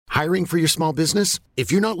Hiring for your small business?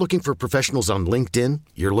 If you're not looking for professionals on LinkedIn,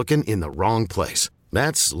 you're looking in the wrong place.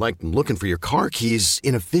 That's like looking for your car keys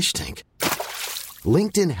in a fish tank.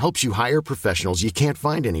 LinkedIn helps you hire professionals you can't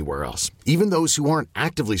find anywhere else, even those who aren't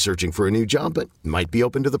actively searching for a new job but might be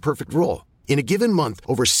open to the perfect role. In a given month,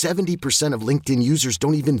 over 70% of LinkedIn users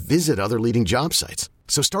don't even visit other leading job sites.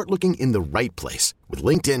 So start looking in the right place. With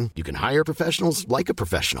LinkedIn, you can hire professionals like a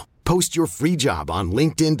professional. Post your free job on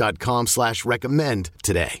linkedin.com/recommend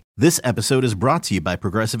today. This episode is brought to you by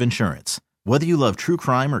Progressive Insurance. Whether you love true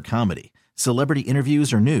crime or comedy, celebrity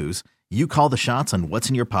interviews or news, you call the shots on what's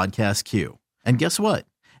in your podcast queue. And guess what?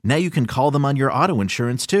 Now you can call them on your auto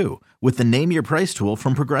insurance too with the Name Your Price tool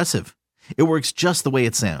from Progressive. It works just the way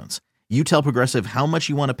it sounds. You tell Progressive how much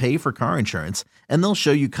you want to pay for car insurance, and they'll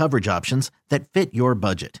show you coverage options that fit your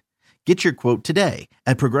budget. Get your quote today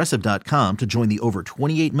at Progressive.com to join the over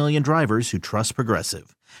 28 million drivers who trust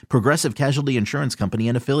Progressive. Progressive Casualty Insurance Company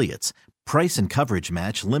and Affiliates. Price and coverage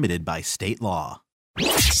match limited by state law.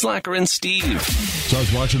 Slacker and Steve. So I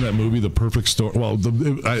was watching that movie, The Perfect Storm. Well,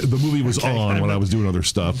 the movie was on when I was doing other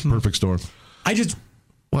stuff. Mm-hmm. Perfect Storm.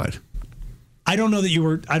 What? I don't know that you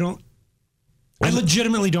were. I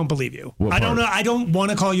legitimately don't believe you. I don't know. I don't want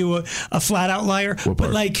to call you a flat out liar, but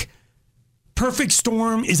like Perfect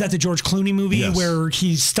Storm is that the George Clooney movie where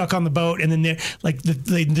he's stuck on the boat and then the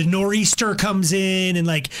nor'easter comes in and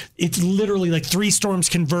like it's literally like three storms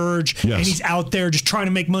converge and he's out there just trying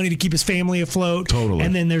to make money to keep his family afloat. Totally.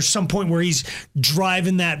 And then there's some point where he's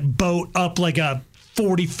driving that boat up like a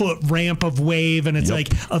 40-foot ramp of wave and it's like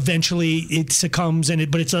eventually it succumbs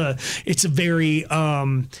but it's a very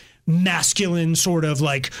masculine sort of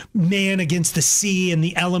like man against the sea and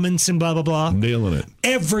the elements and blah blah blah. Nailing it.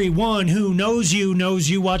 Everyone who knows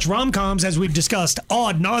you watch rom-coms, as we've discussed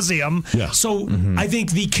ad nauseum. So I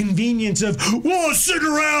think the convenience of sitting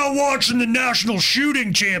around watching the National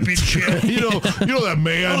Shooting Championship. you know that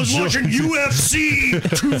man. I was watching UFC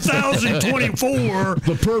 2024.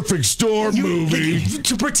 The Perfect Storm movie.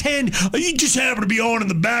 To pretend you just happened to be on in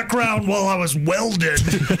the background while I was welding.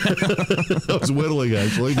 I was whittling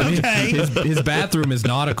actually. Okay. His bathroom is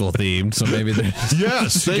nautical themed, so maybe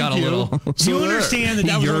yes, thank got a you. little. Do you understand that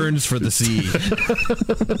he yearns for the sea?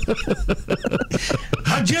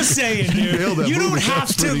 I'm just saying, dude. You don't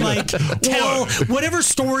have to tell whatever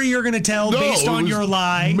story you're going to tell based on your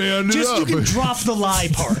lie. You can drop the lie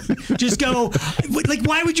part. Just go.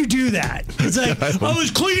 Why would you do that? It's like I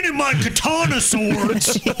was cleaning my katana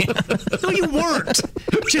swords. No, you weren't.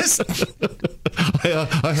 Just.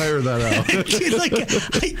 I hired that out.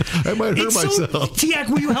 I might hurt myself. Tiak,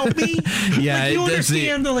 will you help me? Yeah, you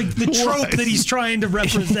understand the trope that he's trying to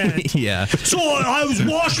represent. Yeah. So I was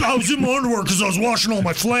in my underwear because I was washing all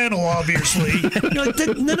my flannel, obviously.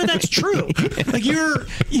 None of that's true. Like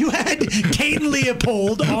you had Kate and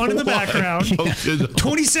Leopold on in the background,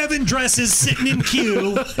 27 dresses sitting in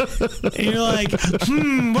queue, and you're like,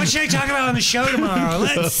 what should I talk about on the show tomorrow?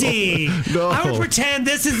 Let's see. No. I would pretend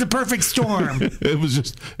this is the perfect storm. It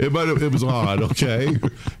was odd, okay?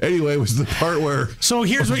 Anyway, it was the part where... So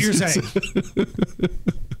here's what you're saying.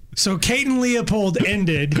 So Kate and Leopold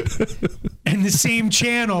ended, and the same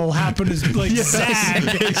channel happened to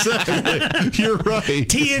zag. Exactly. You're right.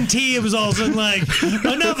 TNT, it was all of a sudden like,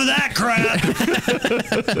 enough of that crap.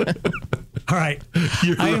 All right.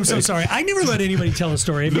 I am so sorry. I never let anybody tell a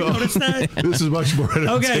story. Have you noticed that? This is much more entertaining.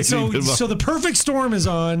 Okay, so the Perfect Storm is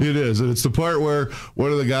on. It is, and it's the part where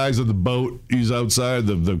one of the guys on the boat, he's outside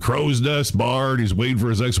the crow's nest bar, and he's waiting for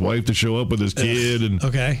his ex-wife to show up with his kid, and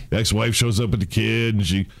the ex-wife shows up with the kid, and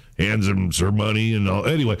she hands him her money and all.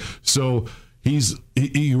 Anyway, so he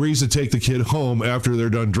agrees to take the kid home after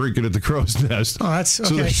they're done drinking at the crow's nest. Oh, that's okay.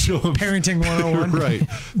 So they show him, Parenting 101. Right.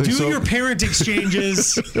 Do your parent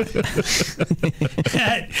exchanges at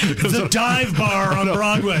the dive bar on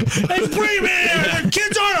Broadway. Hey, bring me in.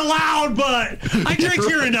 Kids aren't allowed, but I drink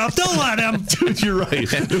here enough. Don't let them. Dude, you're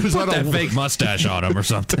right. It was Put that fake mustache on him or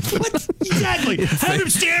something. What? Exactly. Have him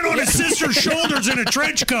stand on his sister's shoulders in a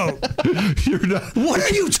trench coat. You're not. What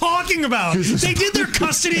are you talking about? They did their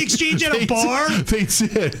custody exchange at a bar? They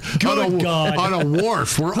did. Good God. On a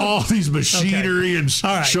wharf where all these machinery and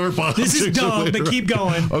sharp objects. This is dumb, but keep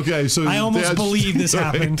going. Okay, so I almost believe this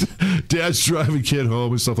happened. Dad's driving kid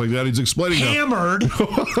home and stuff like that. He's explaining hammered.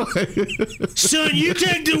 Son, you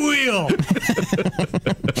take the wheel.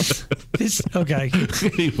 Okay.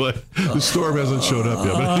 Anyway, the storm hasn't showed up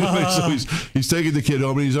yet. But anyway, so he's taking the kid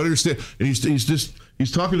home and he's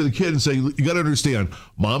He's talking to the kid and saying, you got to understand,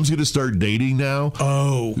 mom's going to start dating now.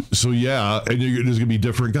 Oh. So, yeah, and there's going to be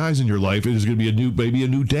different guys in your life, and there's going to be maybe a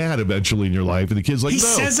new dad eventually in your life. And the kid's like, he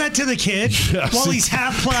says that to the kid while he's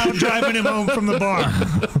half plowed driving him home from the bar.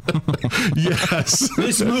 Yes.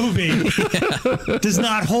 This movie does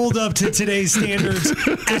not hold up to today's standards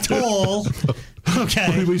at all.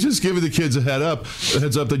 Okay. He's just giving the kids a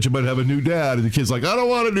heads up that you might have a new dad. And the kid's like, I don't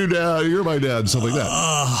want a new dad. You're my dad. And stuff like that.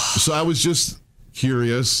 So I was just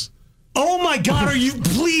curious. Oh my God, are you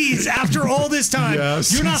please, after all this time,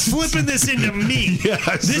 you're not flipping this into me.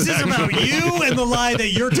 Yes, this is about you and the lie that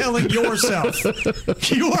you're telling yourself.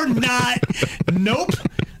 You are not. Nope.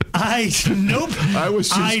 I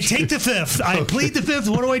take the fifth. I plead the fifth.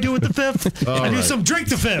 What do I do with the fifth? I do some drink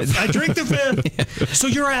the fifth. I drink the fifth. So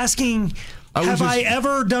you're asking, have I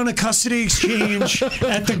ever done a custody exchange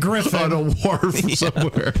at the Griffin? On a wharf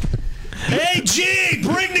somewhere. Hey, G,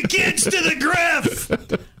 bring the kids to the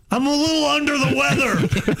Griff. I'm a little under the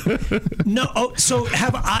weather. No, so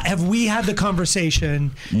have we had the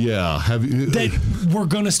conversation? Yeah, have you that we're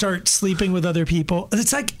gonna start sleeping with other people?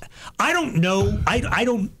 It's like I don't know. I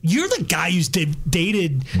don't. You're the guy who's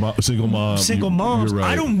dated single moms. Right.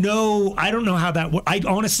 I don't know. I don't know how that. I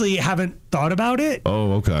honestly haven't thought about it.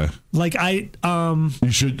 Oh, okay. Like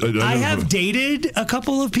you should. I have dated a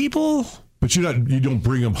couple of people, but you don't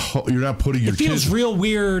bring them. You're not putting your. It feels kids. Real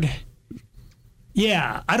weird.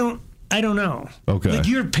 Yeah, I don't know. Okay. Like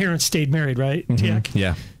your parents stayed married, right? Mm-hmm.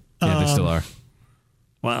 Yeah, they still are.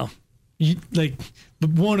 Wow.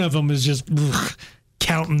 One of them is just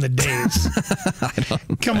counting the days.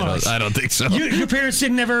 Come on. I don't think so. Your parents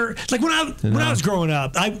didn't ever like when I was growing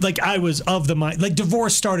up. I was of the mind, like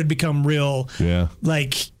divorce started to become real. Yeah.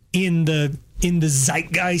 Like in the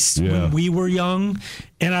zeitgeist when we were young,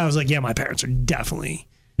 and I was like, yeah, my parents are definitely.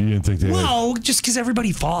 You didn't think they just because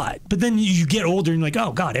everybody fought. But then you get older and you're like,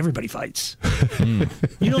 oh, God, everybody fights.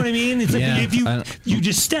 You know what I mean? It's like if you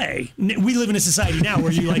just stay. We live in a society now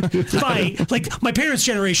where you like fight. Like my parents'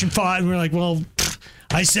 generation fought and we're like, well,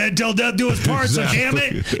 I said till death do us part, so damn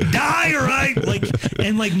it, die or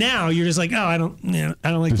like now you're just like, oh, I don't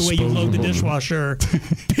like the way you load the dishwasher.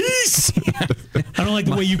 Peace. I don't like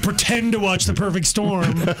the way you pretend to watch The Perfect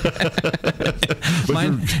Storm.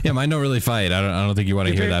 Mine don't really fight. I don't think you want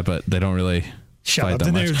to hear that, but they don't really. Shut up.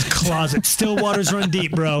 Then there's closet. Still waters run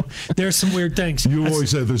deep, bro. There's some weird things. You always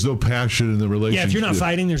said there's no passion in the relationship. Yeah, if you're not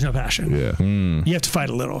fighting, there's no passion. Yeah. You have to fight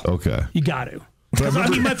a little. Okay. You got to. I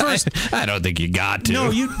mean, my first. I don't think you got to.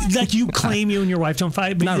 No, you claim you and your wife don't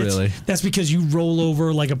fight, but not really. That's because you roll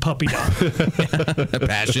over like a puppy dog.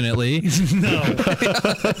 Passionately. No.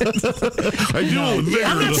 I do.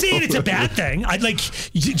 I'm not saying it's a bad thing.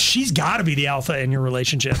 She's got to be the alpha in your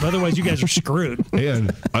relationship. Otherwise, you guys are screwed.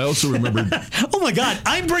 And I also remember. Oh my God,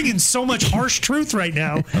 I'm bringing so much harsh truth right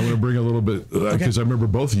now. I'm going to bring a little bit because I remember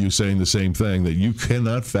both of you saying the same thing, that you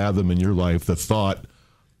cannot fathom in your life the thought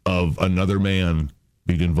of another man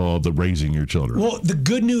being involved in raising your children. Well, the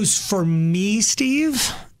good news for me,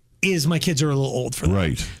 Steve, is my kids are a little old for that.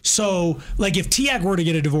 Right. So, like, if Tiag were to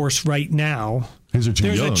get a divorce right now, there's a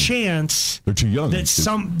chance they're too young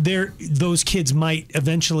that those kids might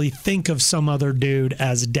eventually think of some other dude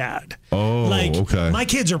as dad. Oh, like, okay. My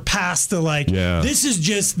kids are past the this is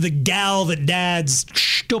just the gal that dad's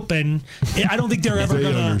stupping. I don't think they're ever they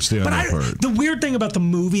gonna understand that part. The weird thing about the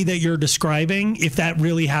movie that you're describing, if that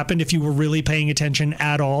really happened, if you were really paying attention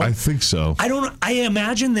at all, I think so. I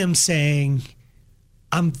imagine them saying,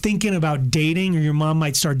 I'm thinking about dating, or your mom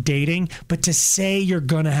might start dating, but to say you're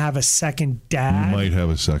going to have a second dad. You might have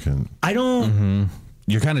a second. I don't. Mm-hmm.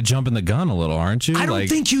 You're kind of jumping the gun a little, aren't you? I don't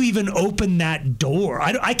think you even open that door.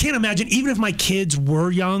 I can't imagine, even if my kids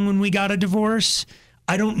were young when we got a divorce,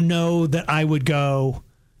 I don't know that I would go.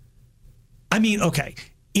 I mean, okay,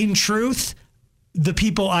 in truth, the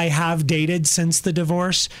people I have dated since the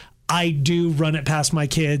divorce, I do run it past my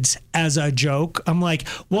kids as a joke. I'm like,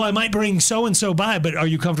 well, I might bring so-and-so by, but are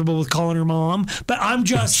you comfortable with calling her mom? But I'm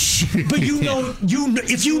just, but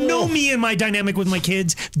if you know me and my dynamic with my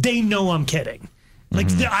kids, they know I'm kidding. Like,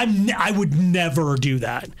 I would never do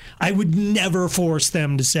that. I would never force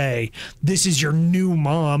them to say, this is your new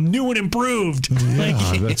mom, new and improved.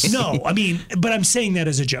 Yeah, no, I mean, but I'm saying that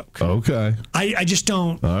as a joke. Okay. I just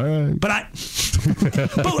don't. All right. But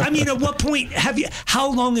I mean, at what point how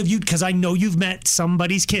long have you, because I know you've met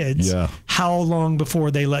somebody's kids. Yeah. How long before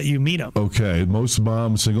they let you meet them? Okay. Most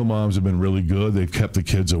single moms have been really good. They've kept the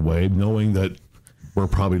kids away, knowing that we're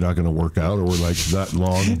probably not going to work out, or we're like that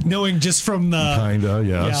long. Knowing just from the... Kinda,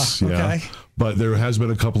 yes. Yeah. Okay. But there has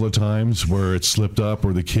been a couple of times where it slipped up,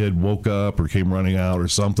 or the kid woke up or came running out or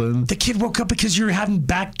something. The kid woke up because you hadn't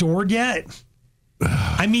backdoored yet?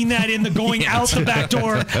 I mean that in the going out the back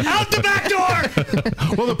door. Out the back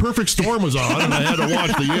door! Well, The Perfect Storm was on, and I had to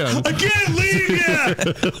watch the end. I can't leave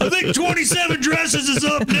yet! I think 27 Dresses is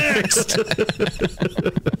up next!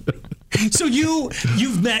 So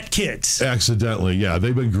you've met kids. Accidentally, yeah.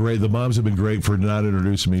 They've been great. The moms have been great for not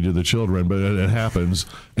introducing me to the children, but it happens.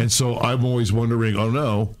 And so I'm always wondering, oh,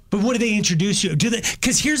 no. But what do they introduce you?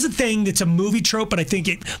 Because here's the thing that's a movie trope, but I think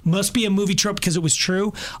it must be a movie trope because it was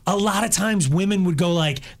true. A lot of times women would go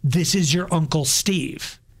like, this is your Uncle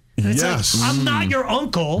Steve. And it's yes. Like, I'm not your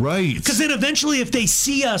uncle. Right. Because then eventually if they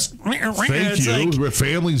see us, thank you. Like, we're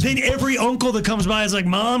families. Then every uncle that comes by is like,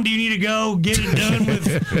 Mom, do you need to go get it done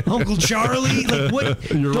with Uncle Charlie? Like,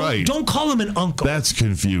 what? You're right. Don't call him an uncle. That's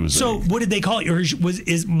confusing. So what did they call it? Or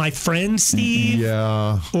is my friend Steve?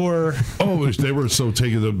 Yeah. Or they were so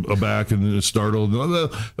taken aback and startled.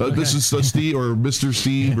 Okay. This is Steve or Mr.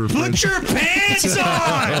 Steve or put your pants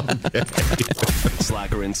on.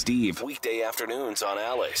 Slacker and Steve, weekday afternoons on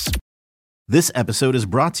Alice. This episode is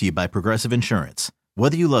brought to you by Progressive Insurance.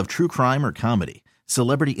 Whether you love true crime or comedy,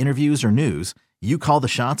 celebrity interviews or news, you call the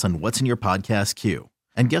shots on what's in your podcast queue.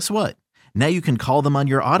 And guess what? Now you can call them on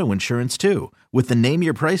your auto insurance too with the Name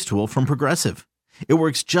Your Price tool from Progressive. It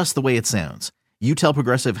works just the way it sounds. You tell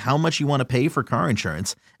Progressive how much you want to pay for car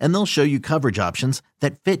insurance, and they'll show you coverage options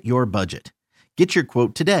that fit your budget. Get your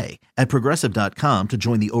quote today at Progressive.com to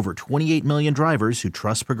join the over 28 million drivers who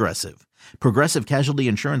trust Progressive. Progressive Casualty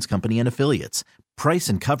Insurance Company and Affiliates. Price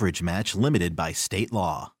and coverage match limited by state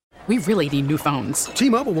law. We really need new phones.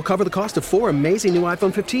 T-Mobile will cover the cost of 4 amazing new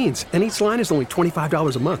iPhone 15s, and each line is only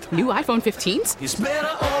 $25 a month. New iPhone 15s? It's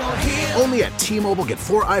better over here. Only at T-Mobile, get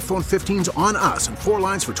 4 iPhone 15s on us and 4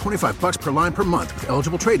 lines for $25 per line per month with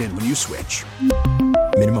eligible trade-in when you switch.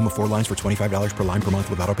 Minimum of 4 lines for $25 per line per month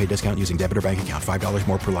with autopay discount using debit or bank account. $5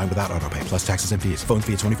 more per line without autopay, plus taxes and fees. Phone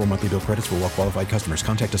fee at 24 monthly bill credits for well-qualified customers.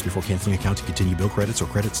 Contact us before canceling account to continue bill credits or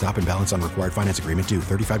credit stop and balance on required finance agreement due.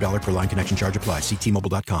 $35 per line connection charge applies. See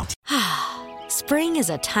T-Mobile.com. Spring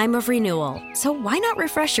is a time of renewal, so why not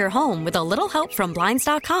refresh your home with a little help from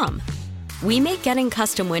Blinds.com? We make getting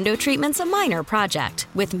custom window treatments a minor project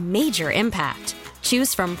with major impact.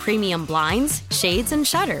 Choose from premium blinds, shades, and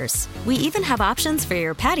shutters. We even have options for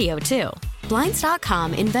your patio, too.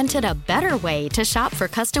 Blinds.com invented a better way to shop for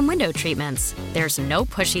custom window treatments. There's no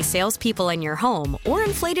pushy salespeople in your home or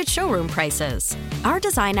inflated showroom prices. Our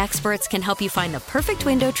design experts can help you find the perfect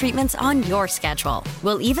window treatments on your schedule.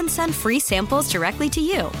 We'll even send free samples directly to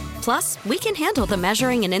you. Plus, we can handle the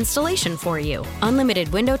measuring and installation for you. Unlimited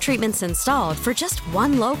window treatments installed for just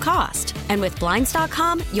one low cost. And with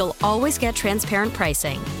Blinds.com, you'll always get transparent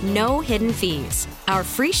pricing. No hidden fees. Our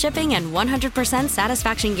free shipping and 100%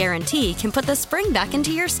 satisfaction guarantee can put the spring back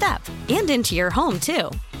into your step and into your home,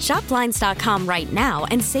 too. Shop Blinds.com right now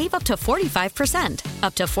and save up to 45%.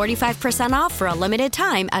 Up to 45% off for a limited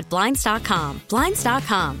time at Blinds.com.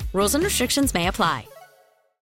 Blinds.com. Rules and restrictions may apply.